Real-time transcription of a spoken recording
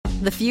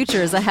The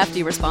future is a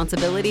hefty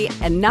responsibility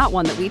and not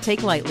one that we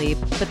take lightly.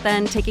 But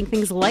then taking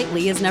things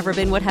lightly has never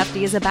been what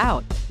Hefty is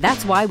about.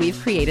 That's why we've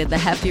created the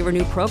Hefty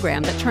Renew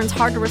program that turns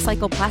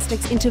hard-to-recycle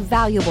plastics into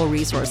valuable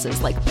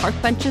resources like park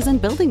benches and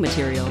building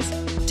materials.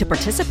 To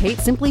participate,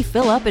 simply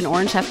fill up an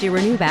orange Hefty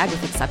Renew bag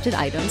with accepted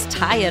items,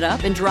 tie it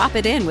up, and drop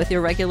it in with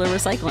your regular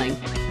recycling.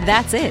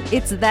 That's it.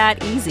 It's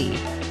that easy.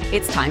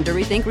 It's time to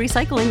rethink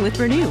recycling with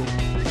Renew.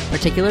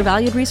 Particular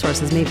valued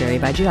resources may vary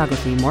by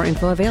geography. More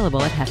info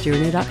available at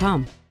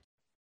heftyrenew.com.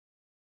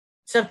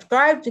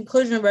 Subscribe to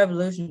Inclusion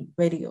Revolution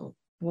Radio,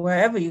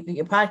 wherever you get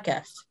your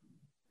podcasts.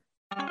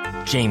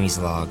 Jamie's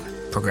log.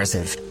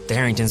 Progressive. The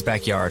Harringtons'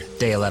 backyard.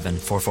 Day 11,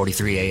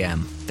 4:43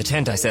 a.m. The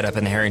tent I set up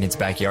in the Harringtons'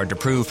 backyard to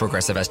prove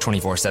Progressive has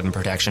 24/7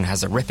 protection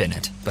has a rip in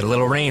it. But a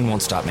little rain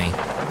won't stop me.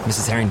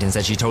 Mrs. Harrington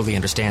said she totally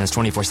understands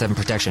 24/7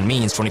 protection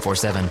means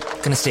 24/7.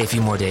 Gonna stay a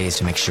few more days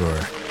to make sure.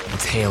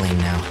 It's hailing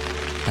now.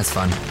 That's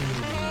fun.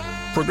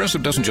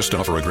 Progressive doesn't just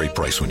offer a great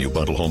price when you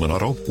bundle home and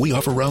auto. We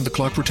offer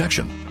round-the-clock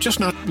protection. Just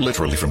not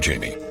literally from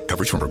Jamie.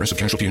 Coverage from Progressive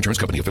Casualty Insurance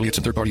Company, affiliates,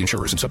 and third-party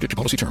insurers, and subject to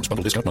policy terms.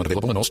 Bundle discount not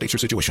available in all states or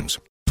situations.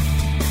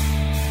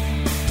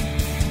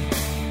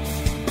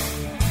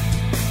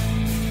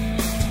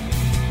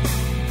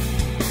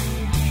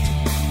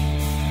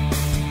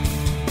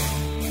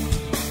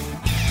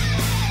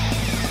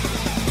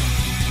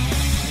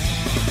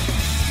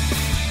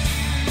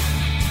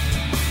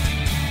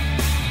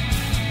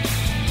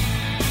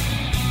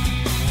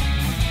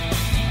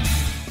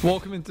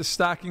 Welcome into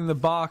Stacking the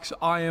Box.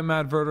 I am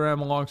Matt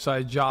Verderame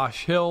alongside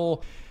Josh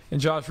Hill.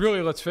 And Josh,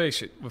 really, let's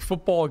face it, with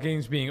football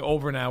games being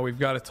over now, we've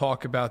got to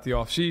talk about the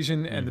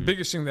offseason. And the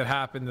biggest thing that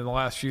happened in the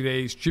last few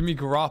days, Jimmy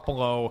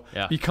Garoppolo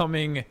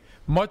becoming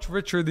much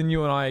richer than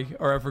you and I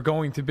are ever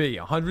going to be.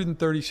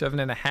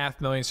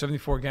 $137.5 million,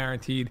 74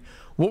 guaranteed.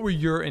 What were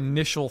your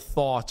initial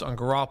thoughts on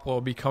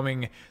Garoppolo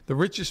becoming the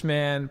richest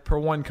man per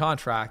one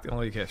contract in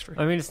league history?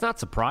 I mean, it's not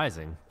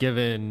surprising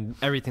given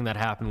everything that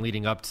happened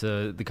leading up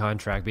to the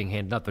contract being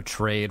handed up, the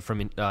trade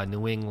from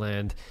New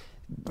England,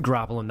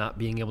 Garoppolo not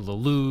being able to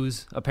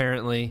lose,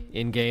 apparently,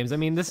 in games. I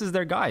mean, this is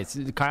their guy. It's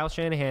Kyle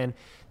Shanahan.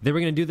 They were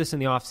going to do this in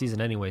the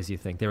offseason anyways, you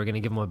think. They were going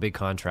to give him a big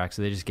contract,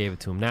 so they just gave it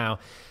to him now.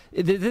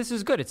 This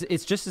is good.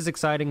 It's just as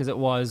exciting as it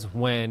was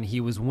when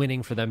he was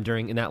winning for them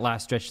in that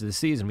last stretch of the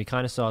season. We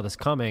kind of saw this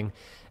coming.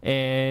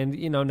 And,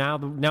 now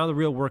the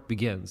real work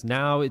begins.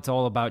 Now it's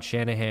all about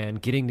Shanahan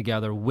getting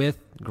together with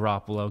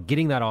Garoppolo,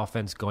 getting that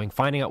offense going,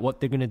 finding out what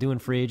they're going to do in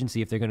free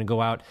agency, if they're going to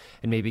go out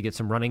and maybe get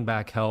some running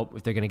back help,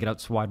 if they're going to get out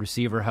some wide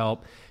receiver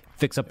help,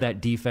 fix up that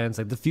defense.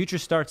 Like, the future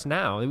starts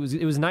now. It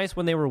was nice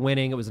when they were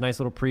winning. It was a nice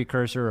little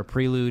precursor, a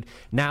prelude.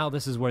 Now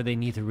this is where they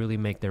need to really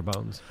make their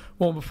bones.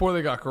 Well, before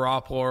they got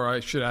Garoppolo, or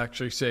I should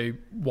actually say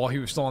while he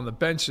was still on the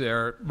bench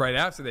there, right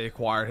after they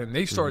acquired him,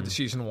 they started the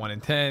season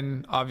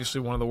 1-10.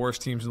 Obviously one of the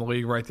worst teams in the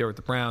league right there with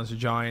the Browns, the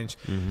Giants.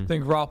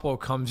 Then Garoppolo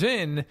comes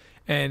in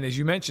and, as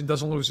you mentioned,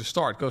 doesn't lose a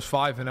start. Goes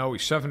 5-0.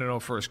 He's 7-0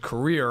 for his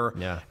career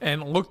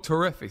and looked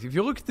terrific. If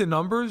you look at the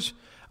numbers,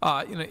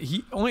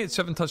 he only had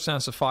 7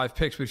 touchdowns to 5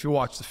 picks, but if you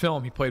watch the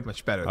film, he played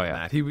much better than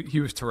that.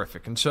 He was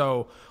terrific. And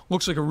so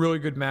looks like a really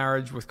good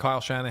marriage with Kyle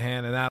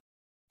Shanahan and that.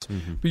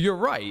 But you're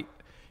right.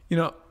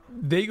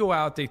 They go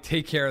out, they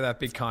take care of that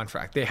big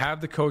contract. They have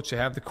the coach, they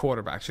have the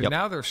quarterback. So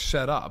now they're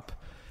set up.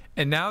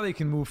 And now they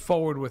can move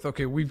forward with,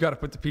 okay, we've got to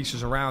put the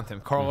pieces around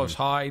him. Carlos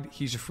Hyde,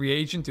 he's a free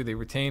agent. Do they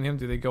retain him?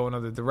 Do they go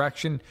another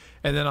direction?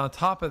 And then on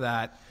top of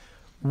that,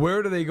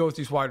 where do they go with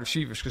these wide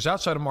receivers? Because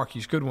outside of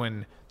Marquise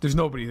Goodwin, there's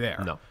nobody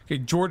there. No. Okay,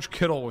 George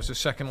Kittle was the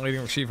second leading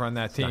receiver on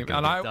that team.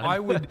 And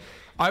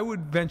I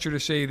would venture to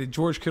say that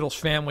George Kittle's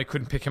family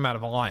couldn't pick him out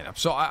of a lineup.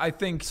 So I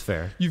think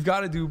you've got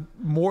to do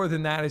more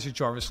than that as a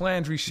Jarvis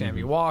Landry,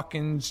 Sammy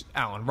Watkins,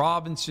 Allen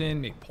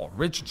Robinson, Paul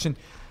Richardson.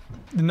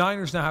 The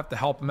Niners now have to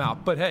help him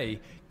out. But, hey,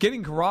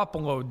 getting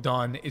Garoppolo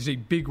done is a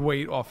big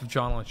weight off of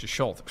John Lynch's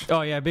shoulders. Oh,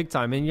 yeah, big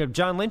time. And,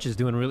 John Lynch is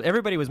doing really –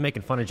 everybody was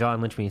making fun of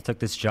John Lynch when he took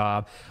this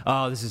job.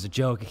 Oh, this is a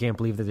joke. I can't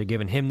believe that they're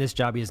giving him this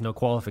job. He has no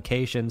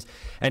qualifications.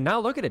 And now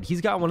look at it.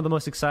 He's got one of the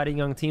most exciting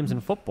young teams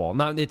in football.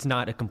 Now, it's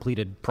not a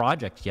completed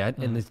project yet,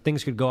 and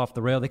things could go off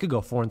the rail. They could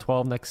go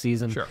 4-12 next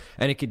season,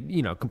 and it could,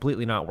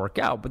 completely not work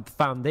out. But the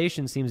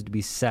foundation seems to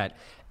be set.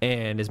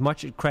 And as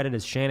much credit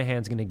as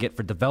Shanahan's going to get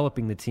for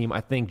developing the team,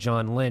 I think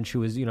John Lynch,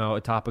 who is,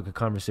 a topic of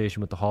conversation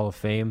with the Hall of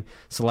Fame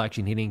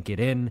selection, he didn't get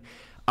in.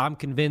 I'm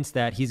convinced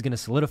that he's going to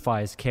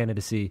solidify his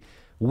candidacy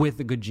with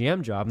a good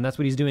GM job, and that's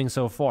what he's doing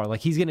so far. Like,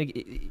 he's going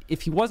to,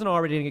 if he wasn't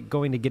already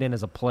going to get in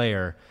as a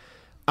player,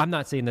 I'm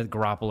not saying that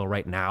Garoppolo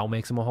right now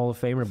makes him a Hall of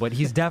Famer, but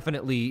he's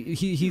definitely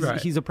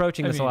he's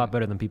approaching this a lot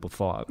better than people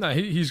thought. No,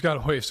 he's got a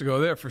ways to go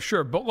there for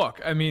sure. But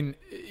look,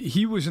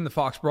 he was in the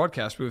Fox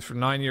broadcast booth for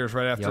 9 years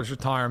right after his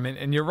retirement,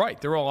 and you're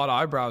right. There were a lot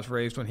of eyebrows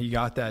raised when he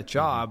got that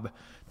job.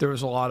 There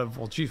was a lot of,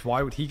 well, geez,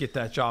 why would he get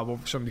that job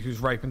over somebody who's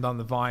ripened on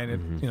the vine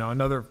at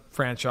another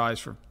franchise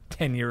for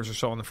 10 years or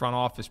so in the front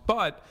office?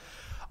 But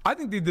I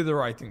think they did the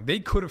right thing. They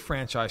could have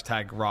franchise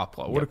tagged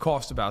Garoppolo. It would have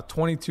cost about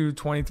 $22,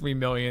 $23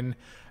 million.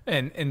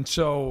 And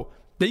so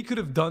they could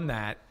have done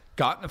that,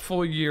 gotten a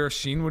full year,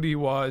 seen what he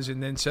was,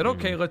 and then said,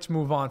 okay, let's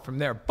move on from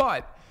there.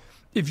 But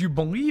if you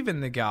believe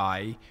in the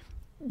guy,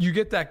 you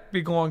get that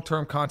big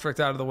long-term contract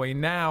out of the way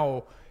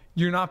now.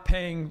 You're not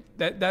paying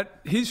that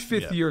his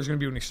fifth year is going to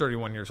be when he's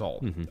 31 years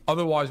old.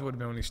 Otherwise, it would have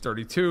been when he's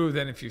 32.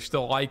 Then if you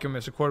still like him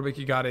as a quarterback,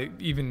 you got to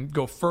even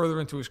go further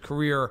into his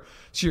career.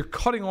 So you're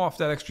cutting off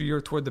that extra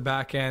year toward the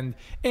back end.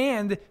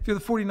 And if you're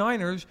the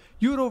 49ers,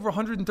 you had over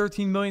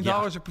 $113 million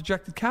of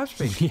projected cap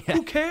space.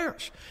 Who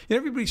cares? And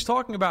everybody's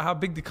talking about how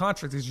big the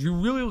contract is. You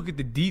really look at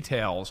the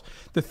details.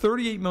 The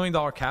 $38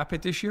 million cap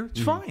hit this year,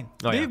 it's fine.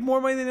 They have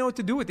more money than they know what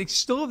to do with. They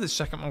still have the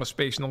second most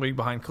space in the league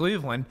behind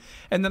Cleveland.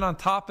 And then on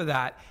top of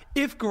that,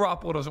 if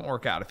Garoppolo doesn't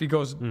work out, if he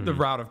goes the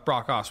route of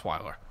Brock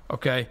Osweiler,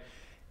 okay,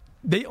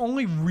 they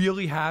only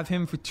really have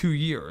him for 2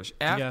 years.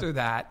 After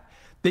that,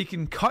 they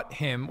can cut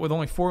him with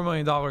only $4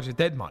 million of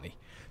dead money.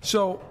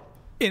 So,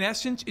 in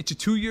essence, it's a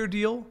 2-year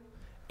deal,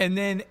 and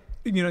then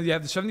you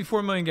have the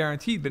 $74 million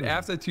guaranteed, but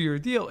after the 2-year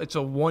deal, it's a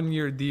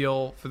 1-year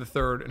deal for the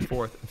third and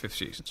fourth and fifth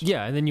seasons.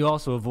 Yeah, and then you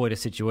also avoid a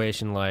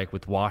situation like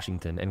with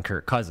Washington and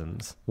Kirk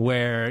Cousins,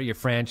 where you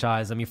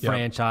franchise them,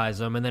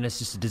 and then it's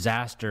just a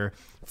disaster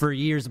for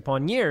years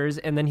upon years,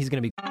 and then he's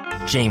going to be...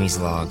 Jamie's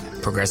log.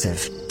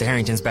 Progressive. The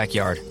Harrington's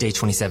backyard. Day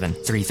 27,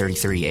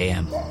 3:33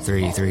 a.m.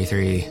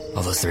 333.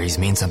 All those threes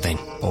mean something.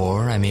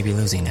 Or I may be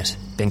losing it.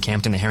 Been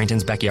camped in the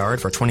Harrington's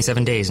backyard for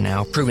 27 days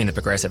now, proving that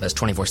Progressive has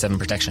 24/7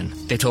 protection.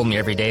 They've told me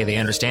every day they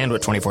understand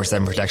what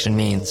 24/7 protection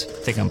means.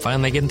 Think I'm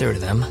finally getting through to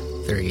them.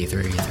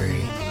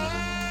 333.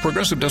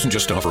 Progressive doesn't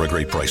just offer a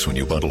great price when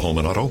you bundle home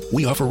and auto.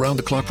 We offer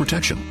round-the-clock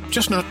protection.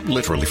 Just not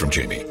literally from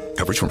Jamie.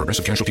 Coverage from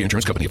Progressive Casualty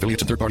Insurance Company,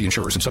 affiliates, and third-party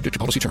insurers, and subject to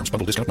policy terms.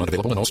 Bundle discount not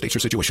available in all states or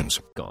situations.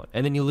 Gone.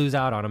 And then you lose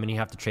out on him, and you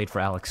have to trade for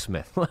Alex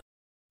Smith.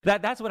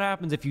 That's what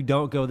happens if you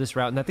don't go this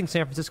route. And I think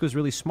San Francisco is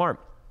really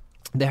smart.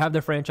 They have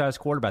their franchise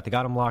quarterback. They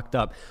got him locked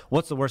up.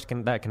 What's the worst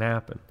that can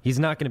happen? He's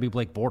not going to be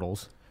Blake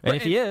Bortles. And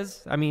if he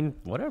is, I mean,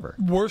 whatever.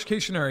 Worst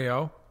case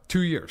scenario,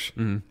 2 years,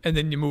 and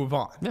then you move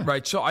on,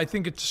 right? So I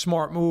think it's a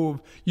smart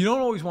move. You don't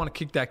always want to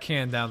kick that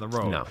can down the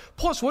road. No.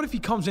 Plus, what if he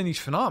comes in, he's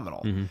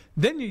phenomenal?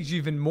 Then he's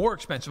even more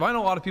expensive. I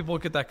know a lot of people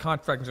look at that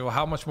contract and say, well,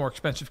 how much more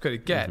expensive could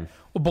it get?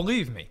 Well,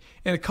 believe me,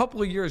 in a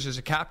couple of years, as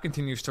the cap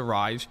continues to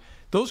rise,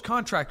 those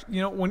contracts,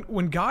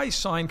 when guys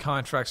sign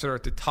contracts that are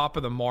at the top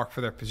of the mark for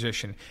their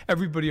position,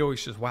 everybody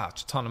always says, wow,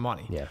 it's a ton of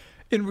money. Yeah.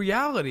 In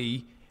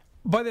reality,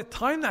 by the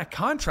time that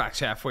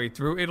contract's halfway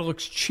through, it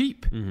looks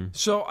cheap.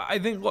 So I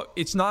think, look,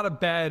 it's not a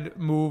bad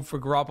move for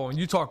Garoppolo. When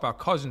you talk about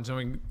Cousins, and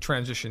we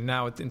transition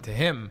now into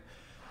him,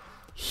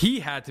 he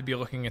had to be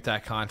looking at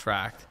that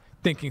contract,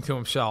 thinking to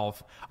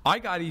himself, I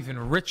got even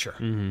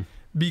richer.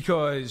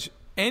 Because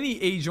any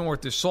agent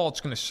worth his salt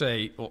is going to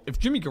say, well, if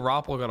Jimmy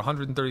Garoppolo got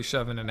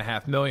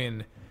 $137.5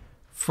 million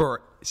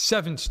for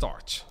 7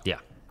 starts,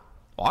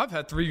 well, I've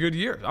had 3 good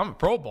years. I'm a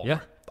Pro Bowler. Yeah.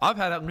 I've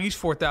had at least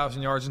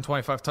 4,000 yards and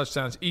 25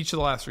 touchdowns each of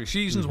the last 3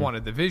 seasons, won a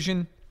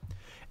division,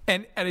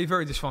 and at a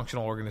very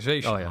dysfunctional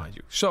organization, mind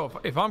you. So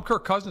if I'm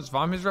Kirk Cousins, if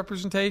I'm his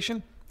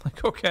representation,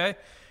 like, okay,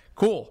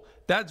 cool.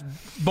 That's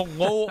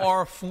below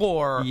our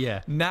floor.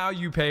 Now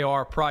you pay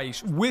our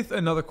price with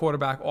another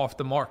quarterback off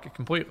the market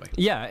completely.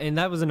 Yeah, and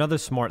that was another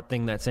smart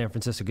thing that San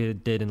Francisco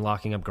did in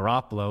locking up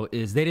Garoppolo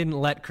is they didn't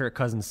let Kirk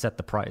Cousins set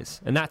the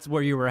price. And that's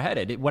where you were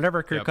headed.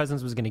 Whatever Kirk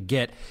Cousins was going to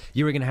get,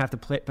 you were going to have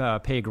to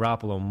pay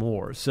Garoppolo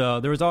more.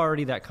 So there was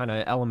already that kind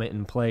of element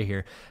in play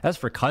here. As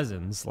for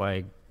Cousins,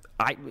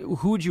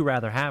 who would you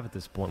rather have at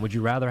this point? Would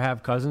you rather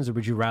have Cousins or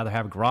would you rather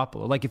have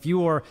Garoppolo? Like if you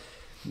were...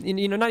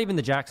 not even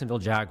the Jacksonville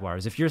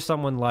Jaguars. If you're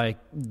someone like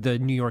the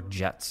New York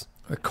Jets,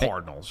 the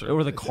Cardinals,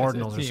 or the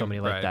Cardinals, or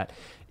somebody like that,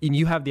 and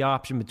you have the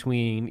option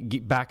between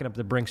backing up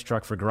the Brinks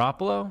truck for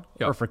Garoppolo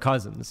or for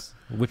Cousins,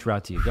 which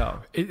route do you go?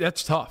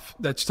 That's tough.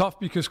 That's tough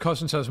because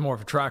Cousins has more of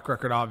a track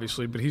record,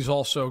 obviously, but he's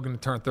also going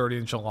to turn 30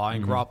 in July,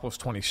 and Garoppolo's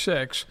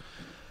 26.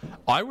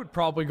 I would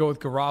probably go with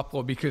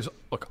Garoppolo because,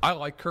 look, I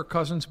like Kirk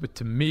Cousins, but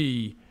to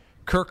me,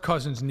 Kirk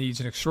Cousins needs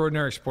an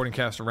extraordinary supporting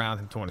cast around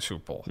him to win a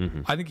Super Bowl.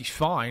 I think he's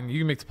fine. You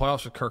can make the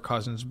playoffs with Kirk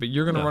Cousins, but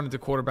you're going to run into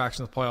quarterbacks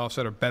in the playoffs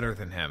that are better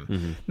than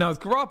him. Now, with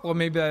Garoppolo,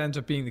 maybe that ends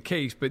up being the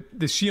case, but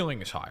the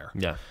ceiling is higher.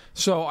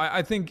 So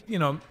I think,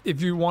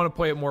 if you want to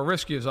play it more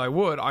risky, as I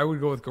would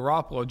go with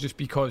Garoppolo just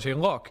because, hey,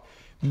 look,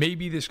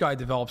 maybe this guy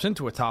develops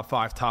into a top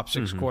 5, top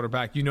 6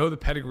 quarterback. You know the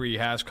pedigree he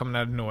has coming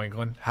out of New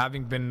England,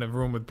 having been in the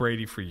room with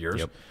Brady for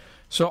years.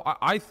 So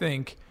I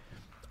think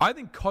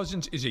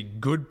Cousins is a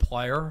good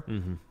player.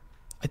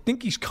 I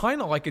think he's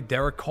kind of like a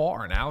Derek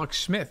Carr and Alex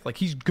Smith. Like,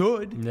 he's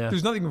good.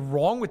 There's nothing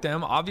wrong with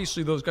them.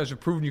 Obviously, those guys have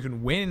proven you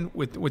can win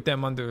with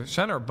them under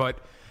center. But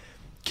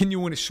can you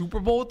win a Super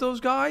Bowl with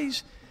those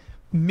guys?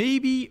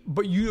 Maybe,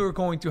 but you are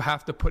going to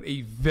have to put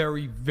a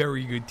very,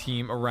 very good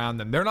team around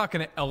them. They're not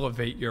going to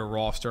elevate your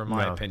roster, in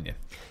my opinion.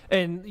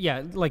 And,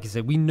 like you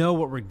said, we know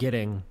what we're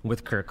getting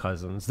with Kirk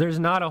Cousins. There's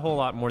not a whole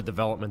lot more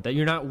development that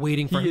you're not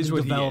waiting for him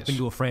to develop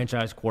into a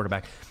franchise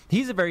quarterback.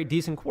 He's a very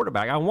decent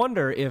quarterback. I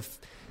wonder if...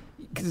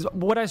 Because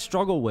what I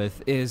struggle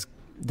with is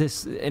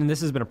this, and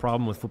this has been a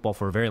problem with football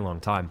for a very long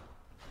time.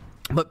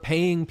 but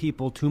paying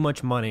people too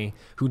much money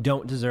who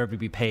don't deserve to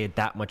be paid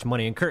that much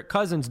money. And Kirk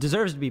Cousins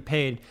deserves to be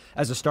paid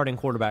as a starting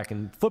quarterback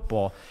in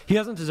football. He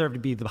doesn't deserve to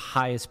be the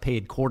highest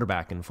paid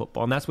quarterback in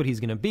football. And that's what he's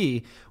going to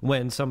be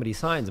when somebody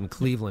signs him.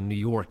 Cleveland, New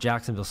York,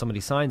 Jacksonville, somebody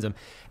signs him.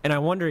 And I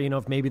wonder,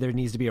 if maybe there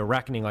needs to be a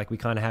reckoning like we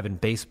kind of have in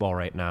baseball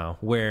right now,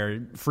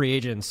 where free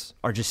agents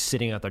are just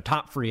sitting out there.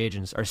 Top free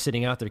agents are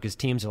sitting out there because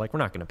teams are like, we're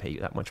not going to pay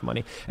you that much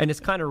money. And it's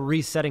kind of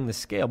resetting the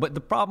scale. But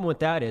the problem with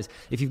that is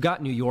if you've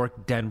got New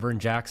York, Denver, and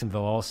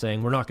Jacksonville all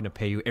saying, we're not going to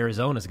pay you,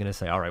 Arizona's going to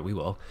say, all right, we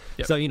will.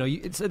 Yep.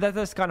 So,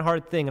 that's kind of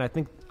hard thing.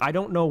 And I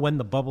don't know when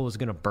the bubble is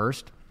going to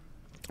burst,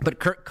 but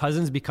Kirk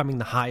Cousins becoming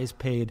the highest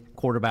paid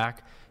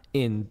quarterback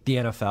in the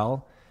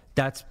NFL,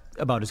 that's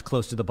about as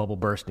close to the bubble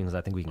bursting as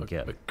I think we can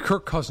get. But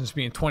Kirk Cousins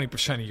being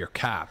 20% of your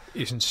cap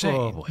is insane.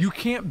 Oh, boy. You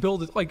can't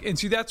build it and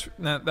see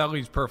that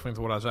leads perfectly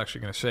into what I was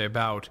actually going to say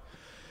about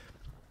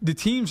the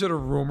teams that are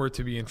rumored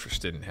to be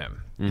interested in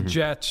him. The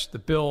Jets, the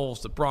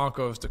Bills, the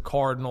Broncos, the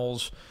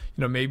Cardinals,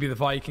 maybe the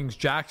Vikings,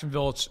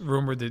 Jacksonville. It's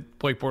rumored that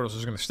Blake Bortles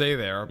is going to stay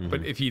there,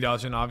 but if he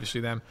doesn't,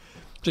 obviously them.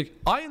 It's like,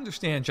 I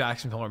understand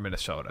Jacksonville or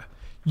Minnesota.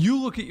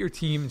 You look at your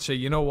team and say,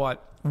 you know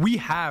what? We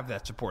have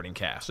that supporting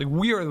cast. Like,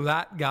 we are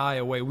that guy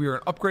away. We are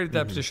an upgraded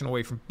that position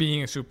away from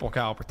being a Super Bowl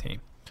caliber team.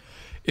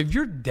 If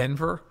you're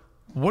Denver,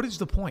 what is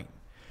the point?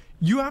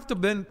 You have to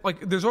then,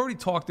 there's already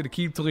talk that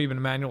Aqib Talib and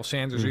Emmanuel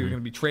Sanders are either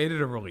going to be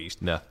traded or released.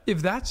 Yeah.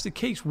 If that's the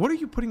case, what are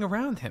you putting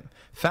around him?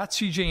 Fat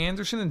C.J.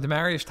 Anderson and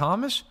Demaryius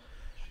Thomas?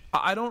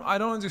 I don't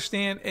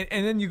understand.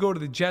 And then you go to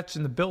the Jets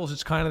and the Bills,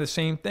 it's kind of the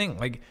same thing.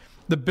 Like,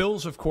 the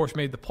Bills, of course,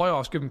 made the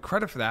playoffs. Give them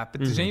credit for that.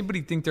 But does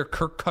anybody think they're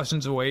Kirk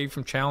Cousins away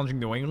from challenging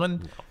New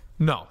England?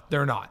 No,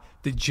 they're not.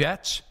 The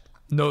Jets?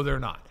 No, they're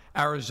not.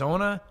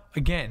 Arizona?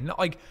 Again,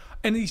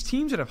 and these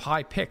teams that have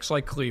high picks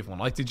like Cleveland,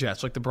 like the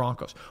Jets, like the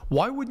Broncos,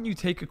 why wouldn't you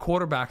take a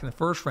quarterback in the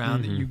first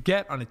round that you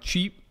get on a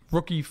cheap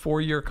rookie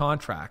 4-year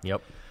contract?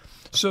 Yep.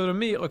 So to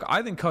me,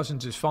 I think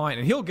Cousins is fine,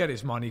 and he'll get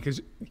his money because,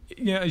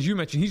 as you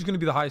mentioned, he's going to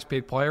be the highest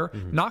paid player,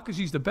 not because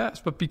he's the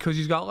best, but because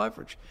he's got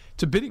leverage.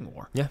 It's a bidding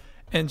war. Yeah.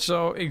 And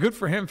so good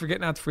for him for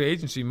getting out to free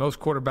agency. Most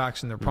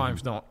quarterbacks in their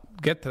primes don't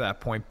get to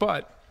that point.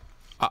 But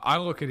I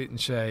look at it and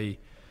say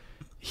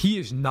he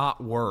is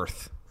not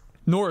worth,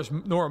 nor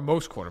are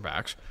most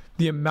quarterbacks,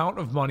 the amount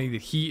of money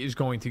that he is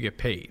going to get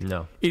paid.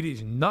 No. It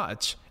is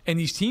nuts. And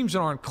these teams that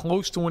aren't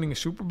close to winning a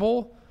Super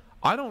Bowl,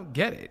 I don't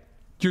get it.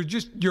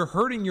 You're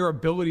hurting your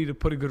ability to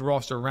put a good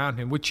roster around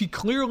him, which he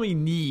clearly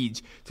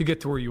needs to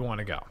get to where you want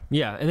to go.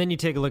 Yeah, and then you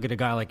take a look at a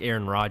guy like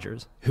Aaron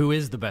Rodgers, who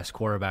is the best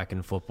quarterback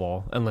in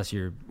football, unless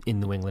you're in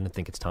New England and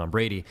think it's Tom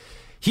Brady.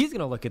 He's going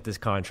to look at this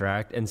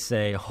contract and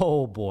say,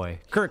 oh boy,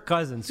 Kirk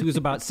Cousins, who's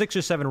about 6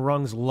 or 7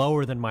 rungs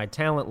lower than my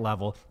talent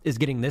level, is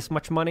getting this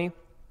much money.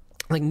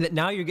 Like,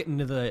 now you're getting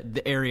to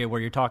the area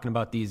where you're talking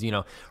about these,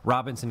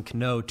 Robinson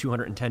Cano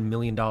 $210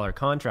 million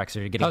contracts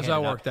that are getting How's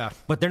that worked out?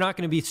 But they're not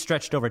going to be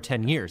stretched over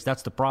 10 years.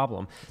 That's the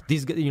problem.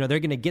 These, they're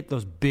going to get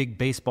those big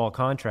baseball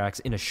contracts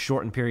in a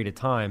shortened period of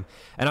time.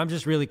 And I'm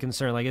just really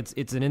concerned. Like,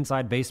 it's an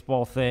inside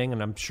baseball thing,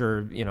 and I'm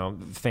sure,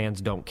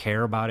 fans don't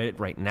care about it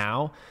right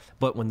now.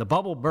 But when the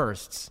bubble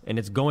bursts, and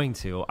it's going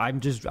to,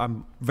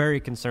 I'm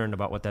very concerned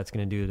about what that's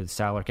going to do to the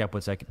salary cap,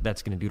 what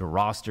that's going to do to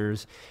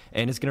rosters,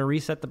 and it's going to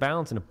reset the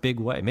balance in a big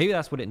way. Maybe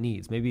that's what it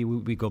needs. Maybe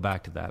we go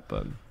back to that.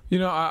 But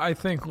I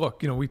think,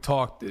 look, we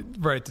talked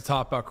right at the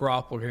top about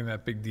Garoppolo getting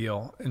that big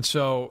deal, and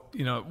so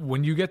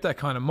when you get that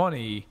kind of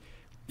money,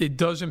 it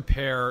does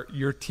impair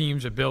your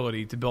team's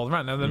ability to build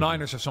around. Now, the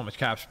Niners have so much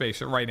cap space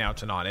that right now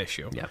it's a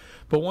non-issue. Yeah.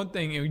 But one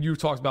thing, you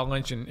talked about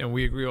Lynch, and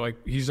we agree,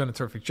 he's done a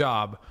terrific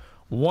job.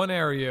 One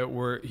area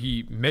where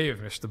he may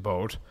have missed the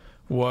boat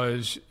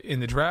was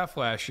in the draft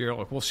last year.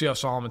 Look, we'll see how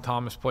Solomon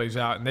Thomas plays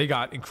out. And they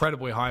got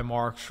incredibly high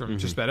marks from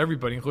just about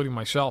everybody, including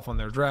myself, on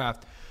their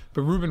draft.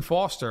 But Reuben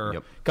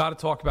Foster, got to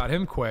talk about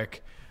him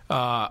quick.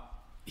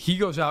 He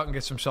goes out and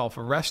gets himself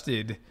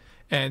arrested,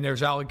 and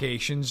there's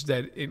allegations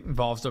that it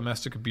involves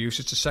domestic abuse.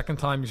 It's the second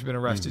time he's been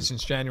arrested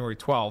since January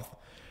 12th.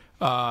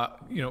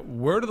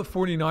 Where do the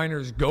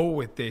 49ers go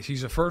with this?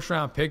 He's a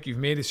first-round pick. You've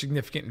made a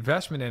significant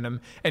investment in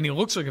him, and he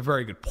looks like a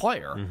very good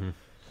player.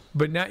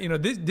 But now,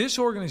 this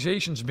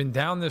organization's been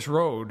down this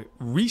road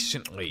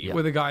recently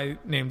with a guy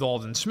named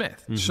Aldon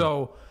Smith.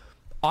 So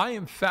I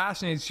am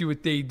fascinated to see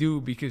what they do,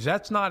 because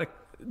that's not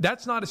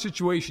a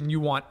situation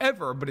you want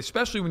ever, but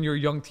especially when you're a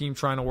young team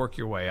trying to work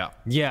your way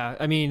up. Yeah,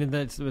 I mean,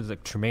 it was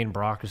like Tremaine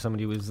Brock or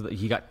somebody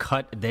he got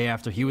cut a day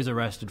after he was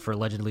arrested for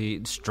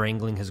allegedly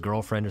strangling his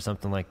girlfriend or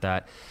something like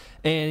that.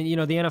 And, the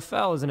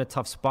NFL is in a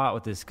tough spot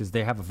with this because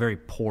they have a very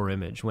poor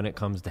image when it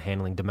comes to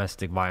handling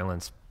domestic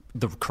violence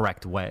the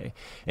correct way.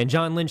 And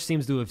John Lynch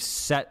seems to have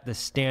set the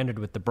standard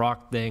with the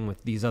Brock thing,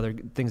 with these other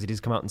things that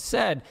he's come out and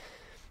said.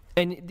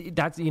 And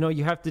that's,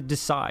 you have to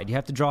decide. You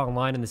have to draw a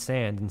line in the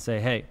sand and say,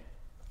 hey,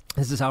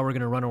 this is how we're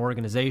going to run an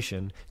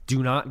organization.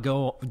 Do not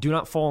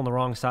fall on the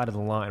wrong side of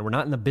the line. We're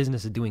not in the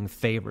business of doing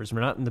favors.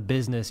 We're not in the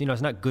business,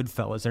 it's not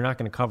Goodfellas. They're not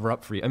going to cover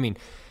up for you. I mean,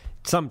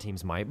 Some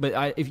teams might,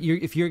 but if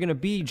you're going to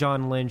be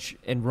John Lynch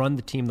and run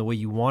the team the way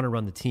you want to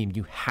run the team,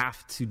 you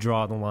have to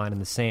draw the line in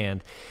the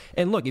sand.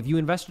 And look, if you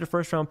invested a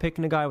first-round pick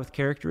in a guy with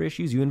character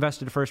issues, you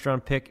invested a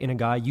first-round pick in a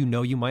guy you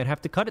might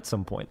have to cut at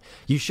some point.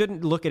 You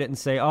shouldn't look at it and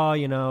say, oh,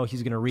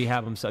 he's going to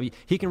rehab himself.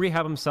 He can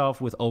rehab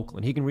himself with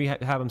Oakland. He can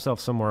rehab himself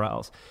somewhere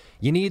else.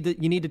 You need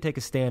to take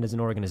a stand as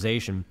an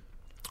organization.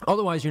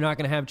 Otherwise, you're not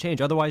going to have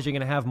change. Otherwise, you're going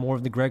to have more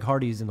of the Greg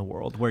Hardys in the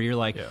world where you're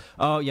like,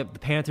 oh, yep, the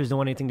Panthers don't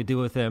want anything to do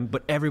with him,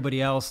 but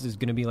everybody else is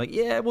going to be like,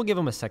 yeah, we'll give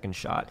him a second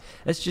shot.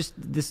 It's just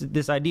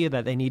this idea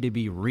that they need to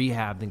be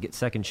rehabbed and get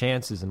second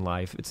chances in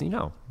life. It's,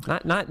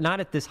 not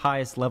at this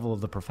highest level of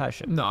the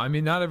profession. No, I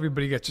mean, not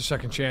everybody gets a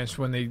second chance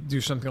when they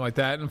do something like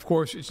that. And, of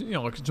course, it's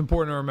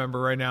important to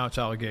remember right now it's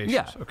allegations.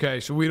 Yeah.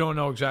 Okay, so we don't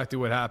know exactly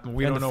what happened.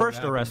 We don't know. The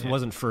first arrest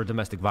wasn't for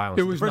domestic violence.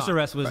 It was the first not,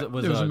 arrest was it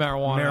was a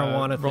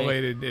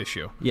marijuana-related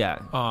issue. Yeah.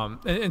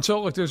 And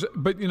so look,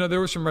 there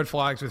were some red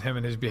flags with him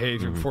and his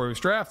behavior before he was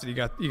drafted.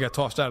 He got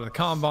tossed out of the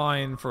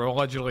combine for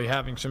allegedly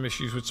having some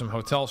issues with some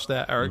hotel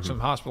staff or some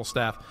hospital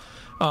staff.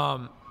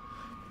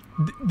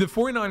 The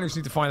 49ers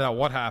need to find out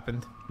what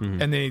happened,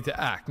 and they need to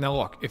act. Now,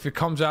 look, if it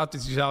comes out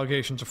that these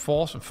allegations are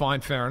false, and fine,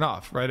 fair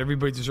enough, right?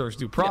 Everybody deserves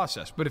due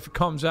process. Yeah. But if it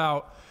comes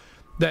out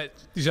that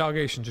these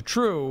allegations are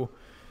true,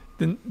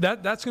 then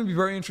that's going to be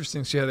very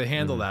interesting to see how they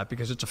handle that,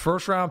 because it's a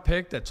first-round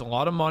pick. That's a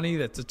lot of money.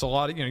 That's a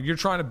lot of, you're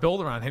trying to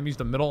build around him. He's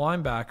the middle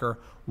linebacker.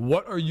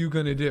 What are you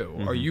going to do?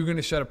 Are you going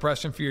to set a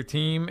precedent for your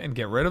team and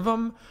get rid of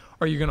him?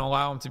 Or are you going to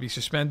allow him to be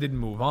suspended and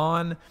move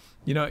on?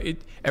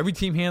 Every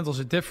team handles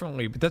it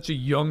differently, but that's a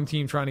young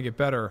team trying to get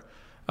better.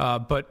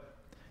 But,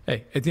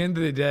 hey, at the end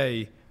of the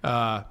day,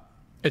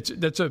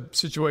 that's a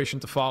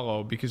situation to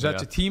follow, because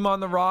that's a team on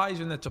the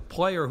rise, and that's a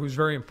player who's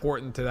very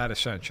important to that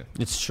ascension.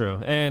 It's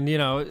true. And,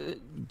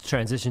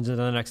 transitions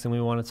into the next thing we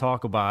want to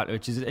talk about,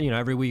 which is,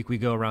 every week we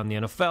go around the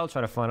NFL,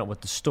 try to find out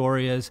what the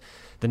story is,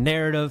 the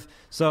narrative.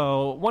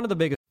 So one of the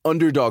biggest...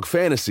 Underdog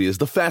Fantasy is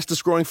the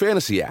fastest-growing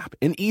fantasy app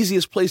and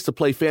easiest place to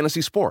play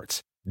fantasy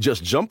sports.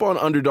 Just jump on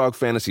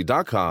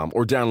UnderdogFantasy.com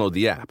or download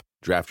the app,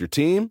 draft your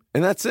team,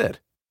 and that's it.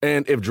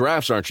 And if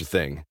drafts aren't your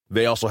thing,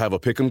 they also have a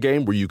pick'em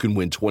game where you can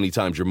win 20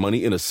 times your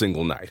money in a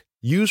single night.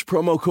 Use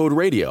promo code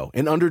RADIO,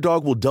 and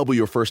Underdog will double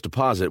your first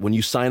deposit when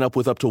you sign up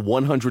with up to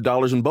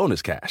 $100 in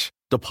bonus cash.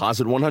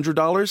 Deposit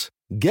 $100,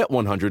 get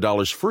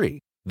 $100 free.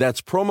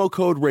 That's promo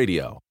code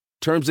RADIO.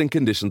 Terms and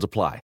conditions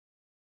apply.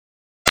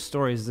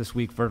 Stories this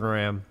week for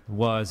Ram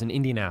was in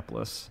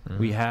Indianapolis.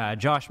 We had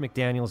Josh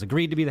McDaniels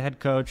agreed to be the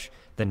head coach,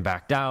 then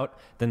backed out.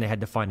 Then they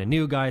had to find a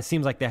new guy. It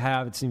seems like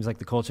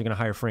the Colts are going to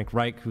hire Frank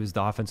Reich, who's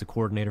the offensive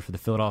coordinator for the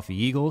Philadelphia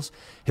Eagles.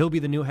 He'll be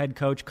the new head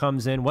coach,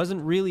 comes in.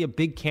 Wasn't really a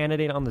big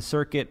candidate on the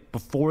circuit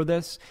before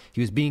this.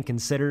 He was being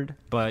considered,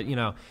 but,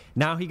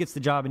 now he gets the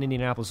job in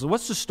Indianapolis. So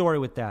what's the story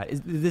with that?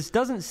 This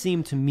doesn't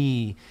seem to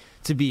me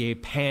to be a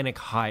panic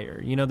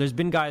hire. There's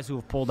been guys who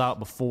have pulled out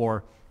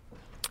before,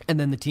 and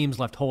then the team's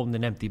left holding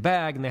an empty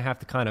bag, and they have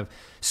to kind of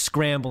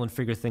scramble and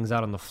figure things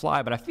out on the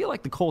fly. But I feel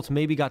like the Colts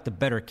maybe got the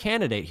better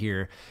candidate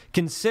here,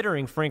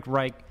 considering Frank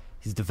Reich,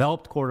 he's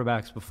developed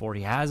quarterbacks before.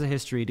 He has a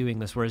history of doing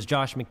this, whereas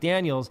Josh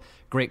McDaniels,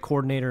 great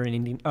coordinator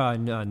in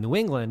New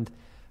England.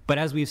 But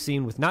as we've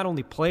seen with not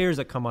only players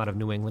that come out of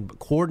New England, but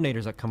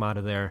coordinators that come out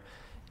of there,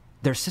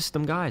 they're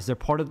system guys. They're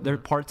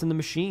parts in the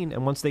machine,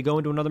 and once they go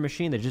into another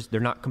machine,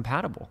 they're not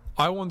compatible.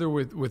 I wonder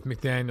with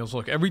McDaniels.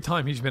 Look, every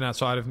time he's been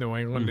outside of New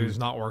England, it has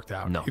not worked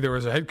out. No. Either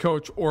as a head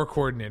coach or a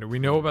coordinator. We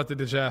know about the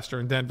disaster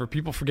in Denver.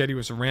 People forget he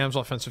was the Rams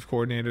offensive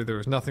coordinator. There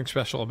was nothing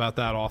special about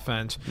that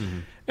offense.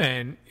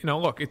 And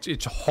look,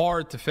 it's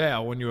hard to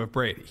fail when you have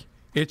Brady.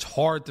 It's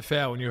hard to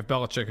fail when you have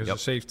Belichick as a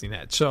safety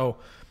net. So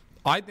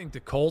I think the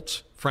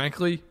Colts,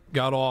 frankly,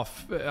 got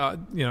off,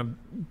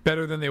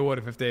 better than they would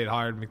if they had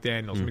hired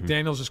McDaniels.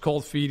 McDaniels is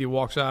cold feet. He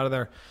walks out of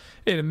there.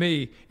 And to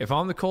me, if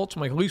I'm the Colts,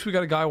 I'm like, at least we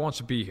got a guy who wants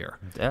to be here.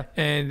 Yeah.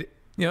 And,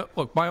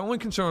 look, my only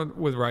concern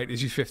with Wright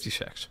is he's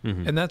 56.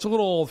 And that's a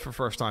little old for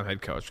first-time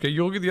head coach. Okay,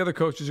 you look at the other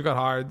coaches who got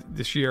hired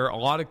this year, a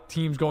lot of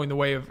teams going the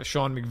way of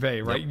Sean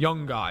McVay, right?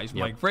 Young guys,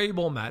 Mike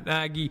Vrabel, Matt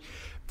Nagy,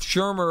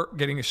 Shermer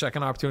getting a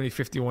second opportunity,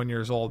 51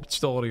 years old, but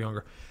still a little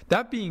younger.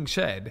 That being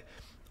said,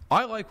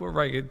 I like what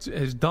Reich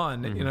has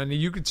done. And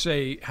you could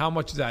say how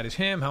much of that is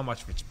him, how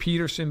much of it's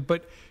Peterson,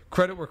 but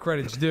credit where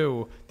credit's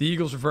due. The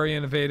Eagles are very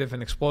innovative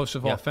and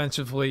explosive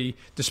offensively,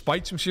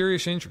 despite some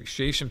serious injuries.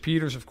 Jason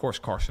Peters, of course,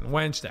 Carson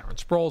Wentz, Darren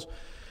Sproles.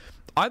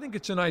 I think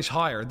it's a nice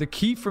hire. The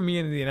key for me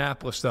in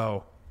Indianapolis,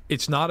 though,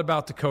 it's not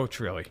about the coach,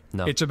 really.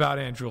 No. It's about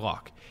Andrew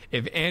Luck.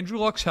 If Andrew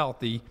Luck's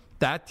healthy,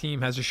 that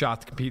team has a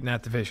shot to compete in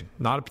that division.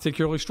 Not a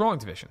particularly strong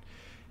division.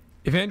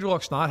 If Andrew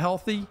Luck's not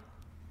healthy,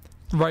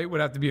 Wright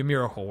would have to be a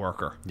miracle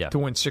worker to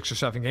win 6 or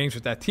 7 games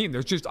with that team.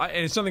 There's just, and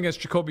it's something against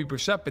Jacoby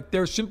Brissett, but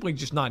they're simply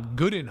just not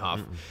good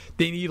enough.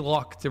 They need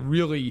Luck to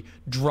really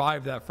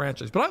drive that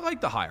franchise. But I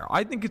like the hire.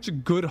 I think it's a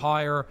good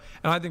hire,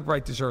 and I think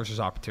Wright deserves his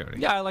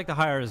opportunity. Yeah, I like the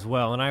hire as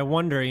well. And I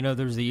wonder,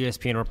 there was the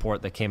ESPN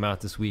report that came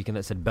out this week, and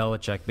that said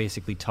Belichick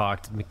basically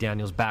talked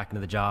McDaniels back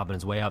into the job on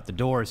his way out the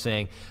door,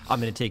 saying, I'm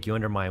going to take you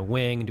under my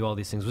wing and do all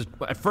these things. Which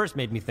at first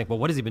made me think, well,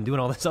 what has he been doing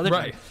all this other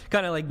time?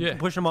 Kind of like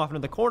push him off into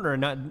the corner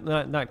and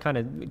not kind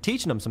of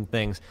teaching him some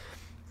things.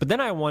 But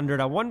then I wondered,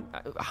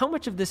 how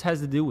much of this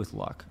has to do with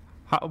Luck?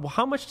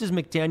 How much does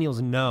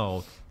McDaniels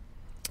know?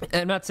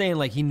 And I'm not saying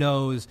like he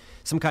knows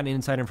some kind of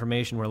inside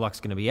information where Luck's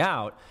going to be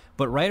out,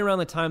 but right around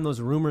the time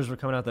those rumors were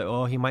coming out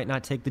that, he might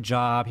not take the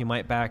job, he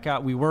might back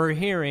out, we were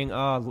hearing,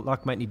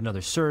 Luck might need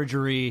another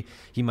surgery,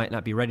 he might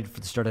not be ready for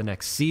the start of the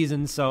next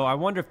season. So I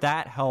wonder if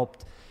that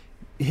helped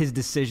his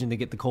decision to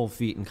get the cold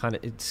feet and kind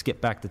of skip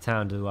back to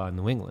town to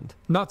New England.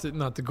 Not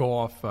to go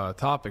off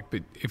topic,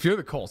 but if you're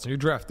the Colts and you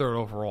draft 3rd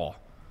overall,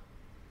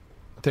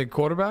 take a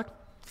quarterback?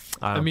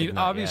 I mean,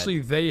 obviously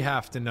they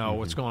have to know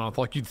what's going on.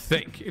 Like you'd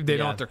think. If they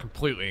don't, they're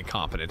completely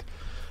incompetent.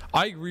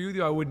 I agree with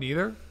you. I wouldn't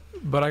either.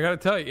 But I got to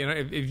tell you,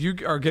 if you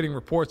are getting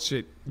reports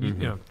that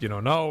you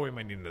don't know, we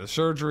might need another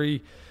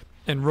surgery,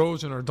 and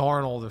Rosen or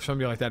Darnold or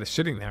somebody like that is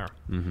sitting there,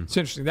 it's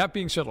interesting. That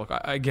being said, look,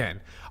 again,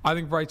 I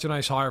think Wright's a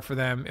nice hire for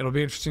them. It'll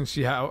be interesting to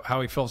see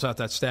how he fills out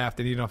that staff.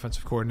 They need an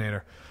offensive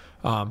coordinator.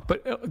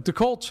 But the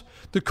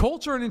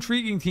Colts are an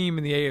intriguing team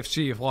in the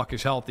AFC if Luck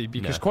is healthy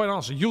because, quite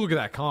honestly, you look at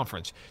that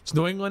conference. It's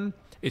New England,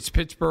 it's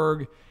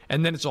Pittsburgh,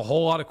 and then it's a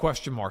whole lot of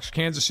question marks.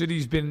 Kansas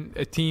City's been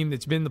a team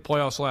that's been in the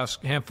playoffs the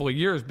last handful of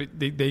years, but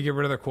they get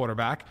rid of their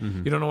quarterback.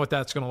 You don't know what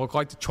that's going to look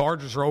like. The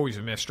Chargers are always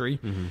a mystery.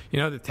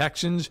 The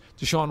Texans,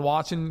 Deshaun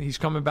Watson, he's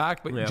coming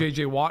back, but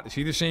J.J. Watt, is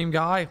he the same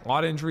guy? A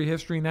lot of injury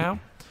history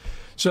now.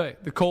 So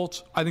the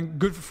Colts, I think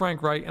good for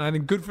Frank Wright, and I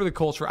think good for the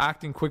Colts for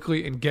acting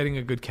quickly and getting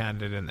a good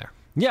candidate in there.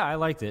 Yeah, I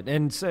liked it.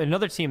 And so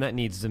another team that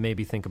needs to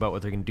maybe think about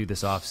what they're going to do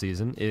this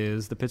offseason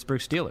is the Pittsburgh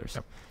Steelers.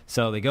 Yep.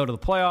 So they go to the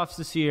playoffs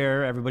this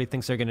year. Everybody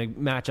thinks they're going to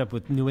match up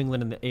with New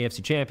England in the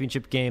AFC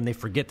Championship game. They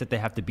forget that they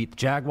have to beat the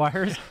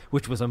Jaguars,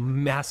 which was a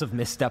massive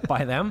misstep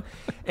by them.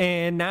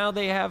 And now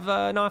they have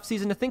an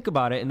offseason to think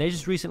about it. And they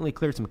just recently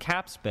cleared some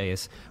cap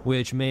space,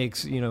 which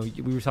makes,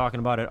 we were talking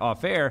about it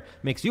off air,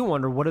 makes you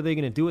wonder, what are they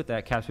going to do with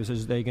that cap space? Are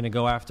they going to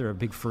go after a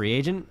big free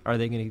agent? Are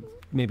they going to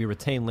maybe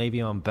retain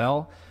Le'Veon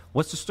Bell?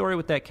 What's the story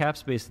with that cap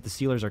space that the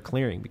Steelers are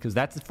clearing? Because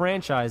that's the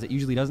franchise that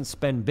usually doesn't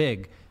spend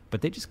big,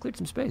 but they just cleared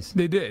some space.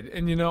 They did.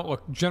 And,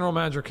 look, General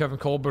Manager Kevin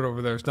Colbert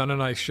over there has done a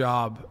nice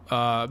job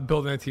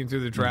building a team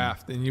through the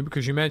draft. And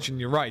because you mentioned,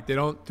 you're right, they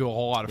don't do a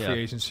whole lot of free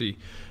agency.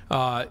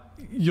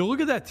 You look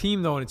at that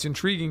team, though, and it's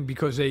intriguing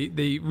because they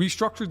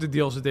restructured the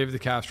deals with David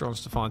DeCastro and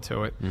Stephon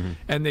Tuitt,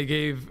 and they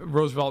gave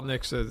Roosevelt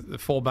Nix, the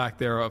fullback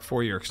there, a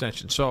 4-year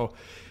extension. So,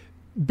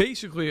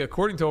 basically,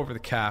 according to Over the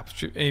Cap,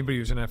 anybody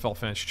who's an NFL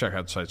fan should check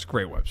out the site. It's a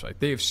great website.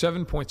 They have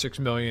 $7.6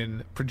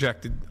 million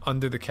projected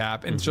under the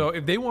cap, and so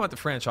if they want to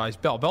franchise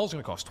Bell's going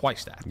to cost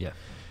twice that. Yeah,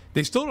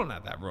 they still don't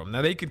have that room.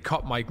 Now they could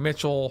cut Mike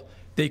Mitchell,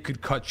 they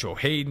could cut Joe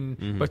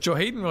Hayden, but Joe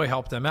Hayden really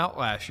helped them out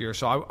last year.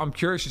 So I'm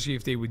curious to see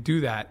if they would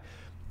do that.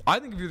 I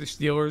think if you're the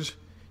Steelers,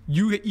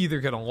 you either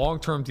get a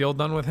long-term deal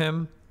done with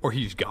him or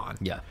he's gone.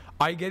 Yeah.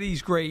 I get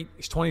he's great.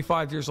 He's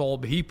 25 years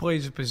old, but he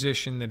plays a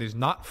position that is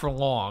not for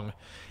long.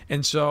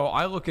 And so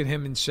I look at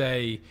him and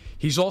say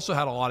he's also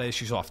had a lot of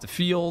issues off the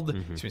field.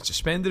 He's been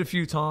suspended a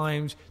few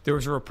times. There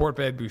was a report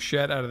by Ed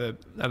Bouchette out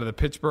of the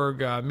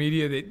Pittsburgh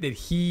media that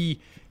he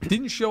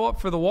didn't show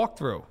up for the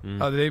walkthrough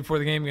the day before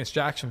the game against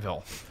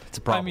Jacksonville. It's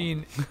a problem. I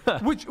mean,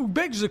 which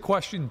begs the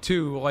question,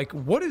 too, like,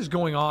 what is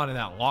going on in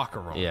that locker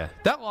room? Yeah.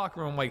 That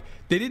locker room, like,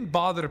 they didn't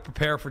bother to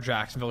prepare for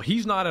Jacksonville.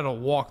 He's not at a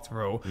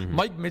walkthrough.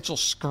 Mike Mitchell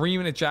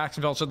screaming at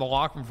Jacksonville outside the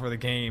locker room for the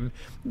game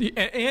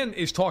and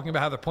is talking about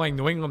how they're playing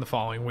New England the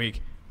following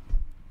week.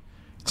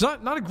 It's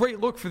not a great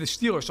look for the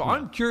Steelers. So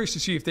I'm curious to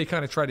see if they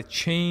kind of try to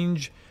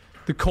change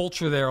the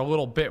culture there a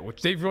little bit,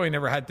 which they've really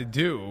never had to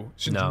do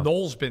since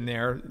Noel's been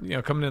there,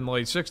 coming in the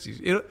late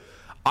 60s.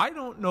 I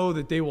don't know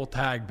that they will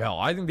tag Bell.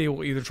 I think they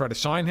will either try to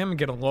sign him and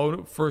get a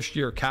low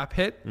first-year cap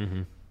hit,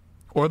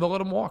 or they'll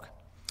let him walk.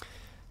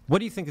 What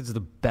do you think is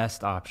the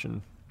best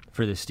option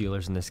for the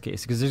Steelers in this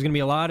case? Because there's going to be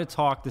a lot of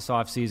talk this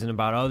offseason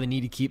about, they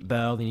need to keep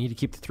Bell, they need to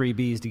keep the 3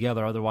 Bs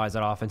together, otherwise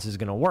that offense is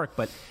going to work.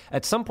 But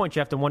at some point, you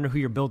have to wonder who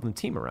you're building the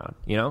team around,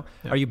 Yeah.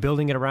 Are you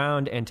building it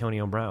around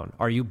Antonio Brown?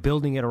 Are you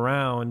building it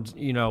around,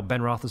 Ben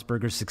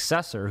Roethlisberger's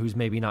successor, who's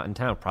maybe not in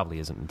town, probably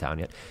isn't in town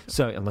yet,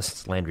 so unless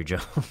it's Landry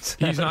Jones.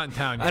 He's not in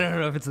town yet. I don't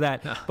know if it's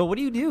that. No. But what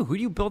do you do? Who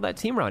do you build that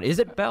team around? Is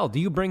it Bell?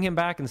 Do you bring him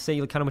back and say,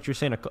 kind of what you're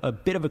saying, a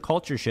bit of a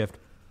culture shift,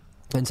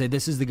 and say,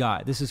 this is the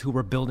guy, this is who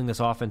we're building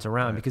this offense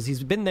around? Right. Because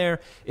he's been there,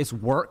 it's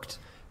worked.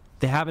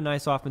 They have a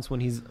nice offense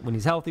when he's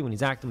healthy, when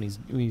he's active,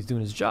 when he's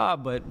doing his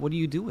job, but what do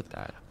you do with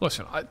that?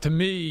 Listen, to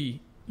me,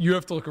 you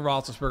have to look at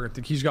Roethlisberger and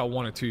think he's got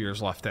 1 or 2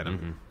 years left in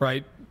him,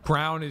 right?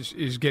 Brown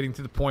is getting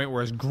to the point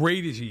where, as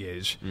great as he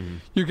is,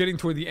 you're getting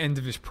toward the end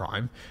of his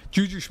prime.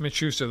 Juju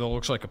Smith-Schuster, though,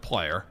 looks like a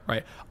player,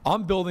 right?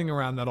 I'm building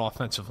around that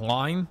offensive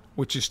line,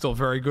 which is still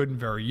very good and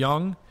very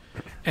young.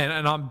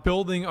 And I'm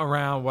building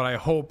around what I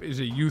hope is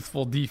a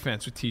youthful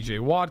defense with T.J.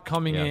 Watt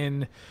coming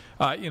in,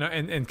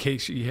 and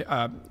Casey,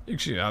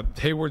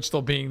 Hayward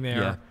still being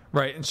there,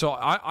 right? And so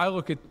I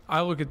look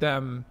at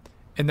them,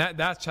 and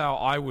that's how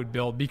I would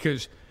build,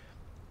 because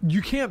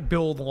you can't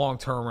build long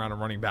term around a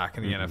running back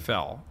in the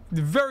NFL.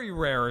 Very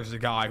rare is the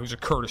guy who's a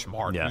Curtis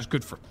Martin who's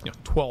good for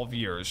 12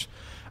 years.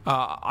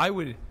 I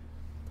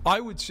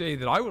would say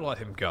that I would let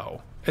him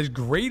go. As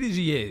great as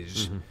he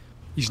is,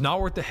 he's not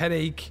worth the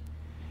headache.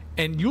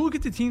 And you look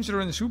at the teams that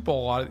are in the Super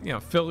Bowl a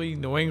lot, Philly,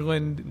 New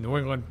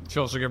England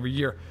feels like every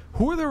year.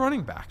 Who are their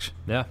running backs?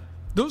 Yeah.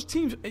 Those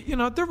teams,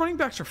 their running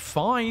backs are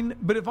fine.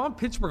 But if I'm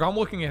Pittsburgh, I'm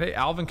looking at,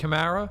 Alvin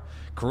Kamara,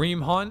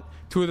 Kareem Hunt,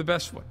 two of the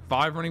best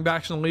 5 running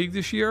backs in the league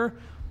this year.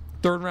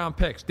 Third-round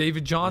picks.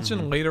 David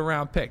Johnson,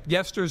 later-round pick.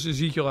 Yes, there's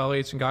Ezekiel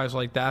Elliott's and guys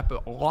like that,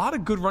 but a lot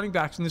of good running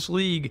backs in this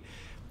league,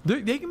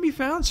 they can be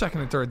found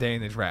second and third day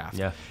in the draft.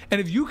 Yeah.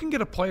 And if you can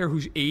get a player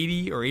who's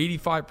 80 or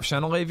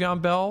 85% of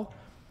Le'Veon Bell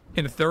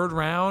in the third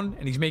round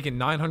and he's making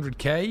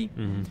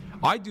 $900K,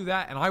 I'd do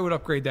that, and I would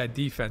upgrade that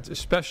defense,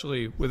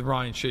 especially with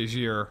Ryan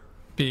Shazier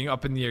being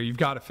up in the air. You've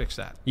got to fix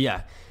that.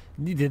 Yeah.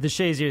 The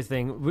Shazier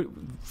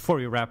thing, before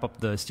we wrap up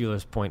the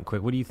Steelers point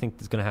quick, what do you think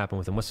is going to happen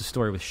with him? What's the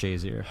story with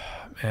Shazier?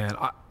 Man,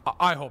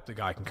 I hope the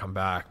guy can come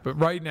back. But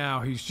right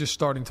now, he's just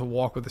starting to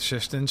walk with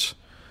assistance.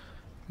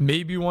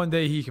 Maybe one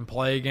day he can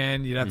play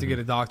again. You'd have to get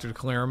a doctor to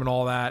clear him and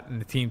all that,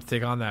 and the team to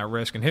take on that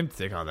risk, and him to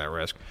take on that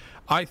risk.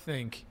 I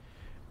think,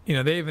 they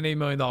have an $8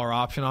 million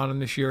option on him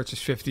this year. It's his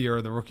 5th year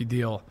of the rookie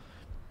deal.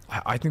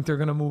 I think they're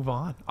going to move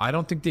on. I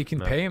don't think they can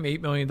pay him $8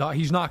 million.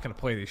 He's not going to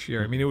play this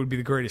year. I mean, it would be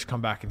the greatest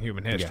comeback in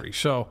human history. Yeah.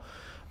 So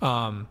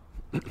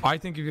I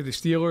think if you're the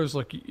Steelers,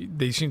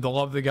 they seem to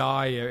love the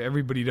guy.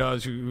 Everybody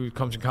does who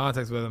comes in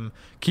contact with him.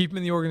 Keep him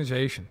in the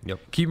organization. Yep.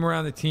 Keep him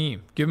around the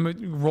team. Give him a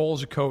role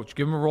as a coach.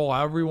 Give him a role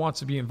however he wants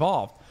to be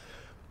involved.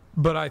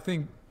 But I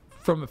think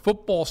from a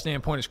football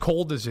standpoint, as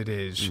cold as it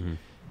is,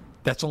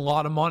 that's a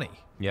lot of money.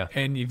 Yeah.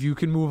 And if you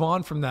can move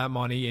on from that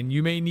money, and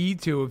you may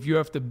need to if you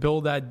have to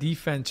build that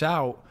defense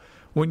out,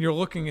 when you're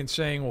looking and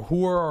saying, well,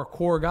 who are our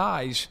core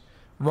guys?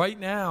 Right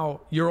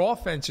now, your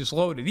offense is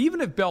loaded.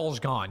 Even if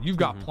Bell's gone, you've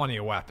got plenty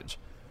of weapons.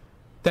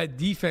 That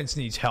defense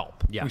needs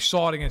help. Yeah. We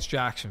saw it against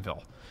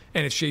Jacksonville.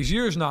 And if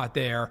Shazier's not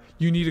there,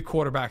 you need a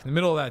quarterback in the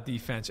middle of that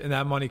defense, and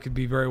that money could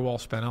be very well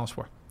spent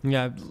elsewhere.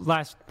 Yeah,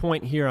 last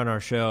point here on our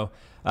show.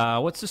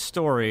 What's the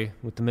story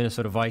with the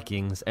Minnesota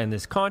Vikings and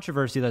this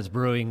controversy that's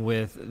brewing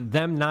with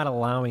them not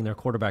allowing their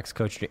quarterback's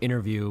coach to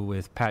interview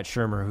with Pat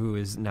Shurmur, who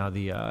is now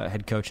the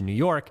head coach in New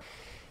York?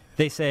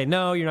 They say,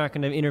 no, you're not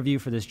going to interview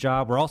for this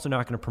job. We're also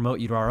not going to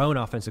promote you to our own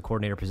offensive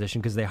coordinator position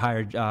because they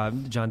hired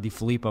John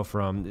DeFilippo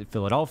from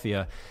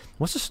Philadelphia.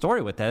 What's the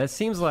story with that? It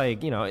seems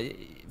like,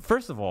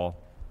 first of all,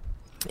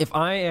 if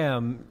I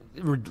am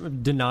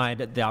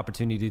denied the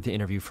opportunity to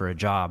interview for a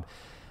job,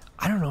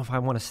 I don't know if I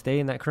want to stay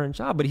in that current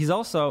job. But he's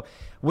also,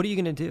 what are you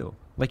going to do?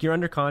 You're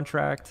under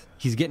contract.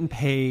 He's getting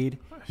paid.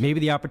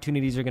 Maybe the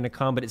opportunities are going to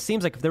come. But it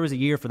seems like if there was a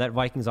year for that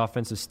Vikings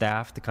offensive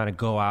staff to kind of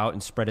go out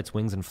and spread its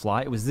wings and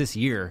fly, it was this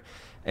year.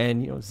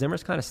 And,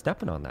 Zimmer's kind of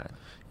stepping on that.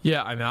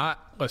 Yeah, I mean,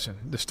 listen,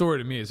 the story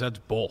to me is that's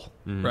bull,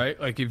 right?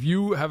 If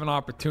you have an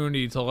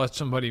opportunity to let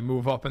somebody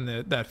move up in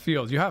that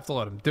field, you have to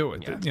let them do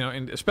it. Yeah.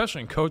 And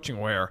especially in coaching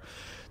where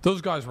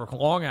those guys work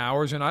long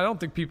hours, and I don't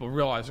think people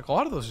realize a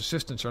lot of those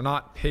assistants are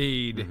not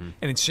paid an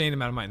insane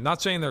amount of money. Not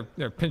saying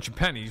they're pinching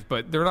pennies,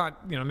 but they're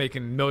not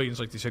making millions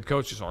like these head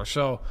coaches are.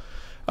 So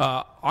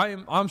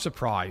I'm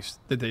surprised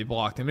that they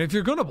blocked him. And if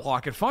you're going to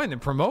block it, fine, then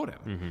promote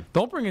him.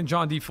 Don't bring in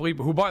John DeFilippo,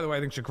 who, by the way, I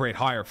think is a great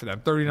hire for them.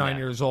 39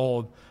 years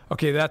old.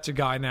 Okay, that's a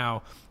guy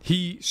now.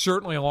 He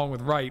certainly, along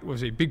with Wright,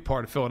 was a big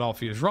part of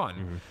Philadelphia's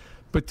run.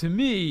 But to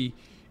me,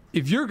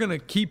 if you're going to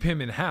keep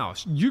him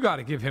in-house, you got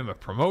to give him a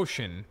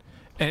promotion,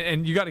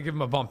 and you got to give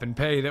him a bump in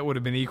pay that would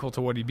have been equal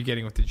to what he'd be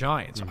getting with the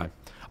Giants.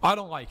 I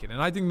don't like it.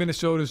 And I think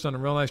Minnesota's done a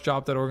real nice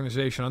job with that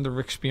organization under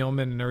Rick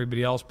Spielman and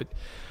everybody else, but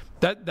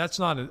that's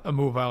not a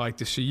move I like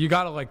to see. You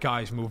got to let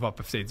guys move up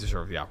if they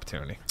deserve the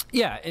opportunity.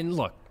 Yeah, and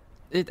look,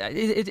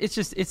 it's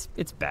just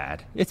it's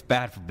bad. It's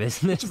bad for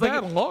business. It's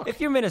bad look.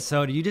 If you're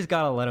Minnesota, you just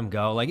got to let him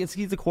go.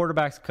 He's the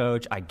quarterback's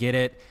coach. I get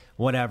it,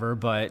 whatever,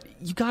 but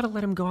you got to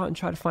let him go out and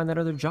try to find that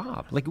other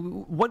job.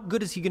 What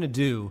good is he going to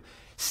do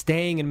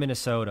staying in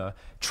Minnesota,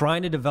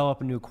 trying to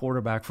develop a new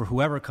quarterback for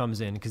whoever comes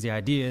in? Because the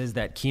idea is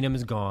that Keenum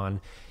is gone.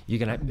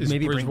 You're going to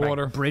maybe bring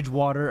back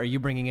Bridgewater. Are you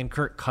bringing in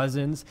Kirk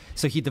Cousins?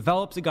 So he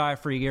develops a guy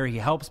for a year. He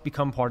helps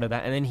become part of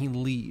that, and then he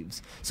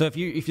leaves. So if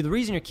the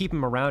reason you're keeping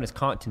him around is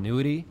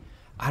continuity,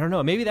 I don't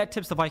know. Maybe that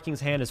tips the Vikings'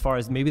 hand as far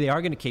as maybe they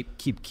are going to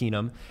keep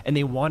Keenum, and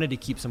they wanted to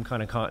keep some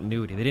kind of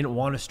continuity. They didn't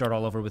want to start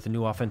all over with a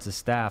new offensive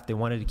staff. They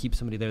wanted to keep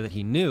somebody there that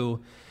he knew,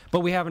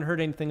 but we haven't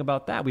heard anything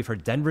about that. We've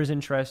heard Denver's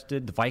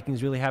interested. The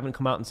Vikings really haven't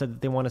come out and said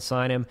that they want to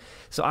sign him.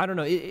 So I don't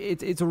know.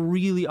 It's a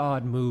really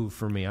odd move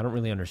for me. I don't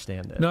really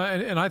understand it. No,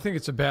 and I think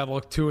it's a bad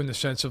look, too, in the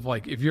sense of,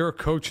 like, if you're a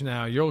coach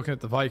now, you're looking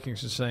at the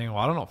Vikings and saying,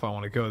 well, I don't know if I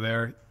want to go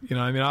there. You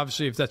know, I mean,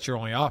 obviously, if that's your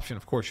only option,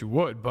 of course you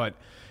would, but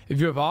if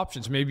you have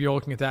options, maybe you're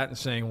looking at that and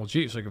saying, well,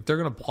 geez, like if they're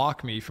going to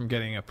block me from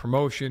getting a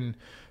promotion,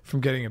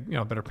 from getting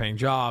a better paying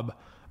job,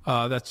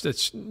 that's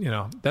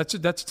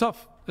a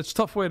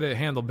tough way to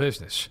handle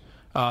business.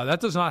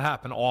 That does not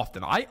happen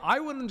often. I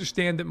would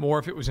understand it more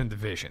if it was in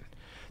division.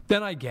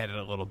 Then I get it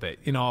a little bit.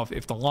 You know,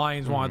 if the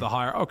Lions wanted to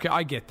hire, okay,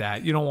 I get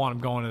that. You don't want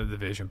him going to the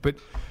division, but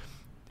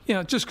you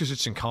know, just because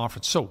it's in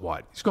conference, so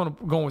what? He's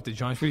going with the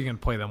Giants. What are you going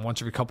to play them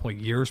once every couple of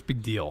years?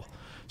 Big deal.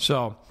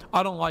 So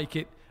I don't like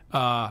it.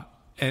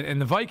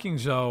 And the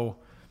Vikings, though,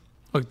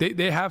 look,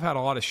 they have had a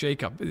lot of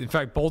shakeup. In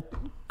fact, both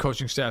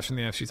coaching staffs in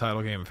the NFC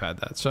title game have had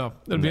that. So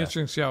it'll be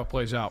interesting to see how it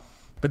plays out.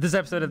 But this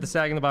episode of The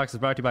Sag in the Box is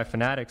brought to you by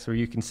Fanatics, where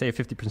you can save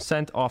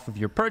 50% off of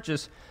your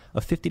purchase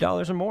of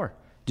 $50 or more.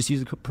 Just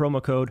use the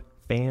promo code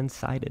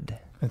FANSIDED.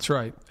 That's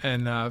right.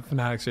 And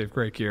Fanatics, they have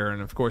great gear.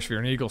 And, of course, if you're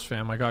an Eagles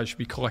fan, my God, you should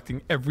be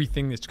collecting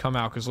everything that's come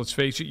out because, let's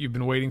face it, you've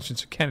been waiting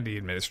since the Kennedy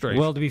administration.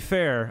 Well, to be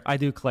fair, I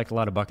do collect a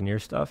lot of Buccaneer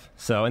stuff.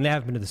 And they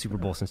haven't been to the Super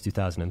Bowl since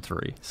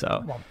 2003.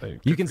 So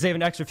you can save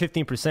an extra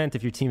 15%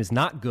 if your team is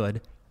not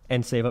good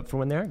and save up for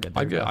when they're good.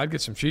 I'd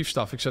get some Chiefs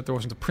stuff, except there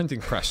wasn't a printing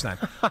press then.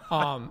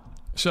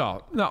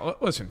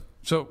 Listen.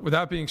 So with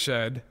that being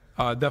said,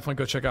 definitely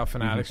go check out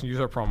Fanatics and use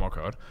our promo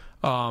code.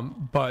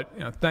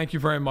 But thank you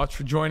very much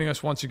for joining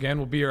us once again.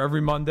 We'll be here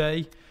every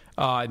Monday,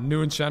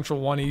 noon Central,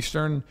 1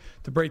 Eastern,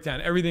 to break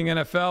down everything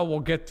NFL.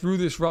 We'll get through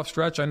this rough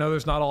stretch. I know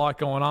there's not a lot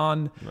going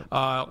on.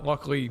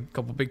 Luckily, a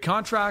couple big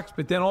contracts.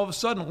 But then all of a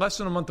sudden, less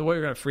than a month away,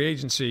 we're going to have free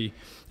agency.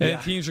 And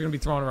teams are going to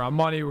be throwing around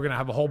money. We're going to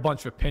have a whole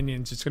bunch of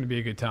opinions. It's going to be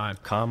a good time.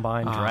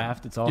 Combine,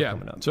 draft, it's all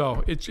coming up.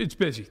 So it's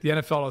busy. The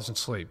NFL doesn't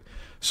sleep.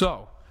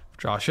 So,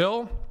 for Josh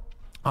Hill,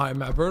 I'm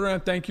Matt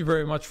Bertrand. Thank you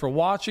very much for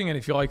watching. And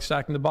if you like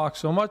Stacking the Box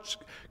so much,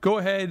 go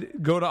ahead,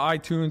 go to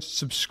iTunes,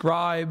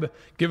 subscribe,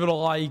 give it a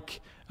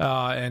like,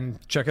 and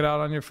check it out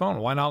on your phone.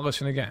 Why not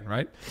listen again,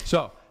 right?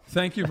 So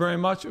thank you very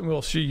much, and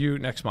we'll see you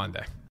next Monday.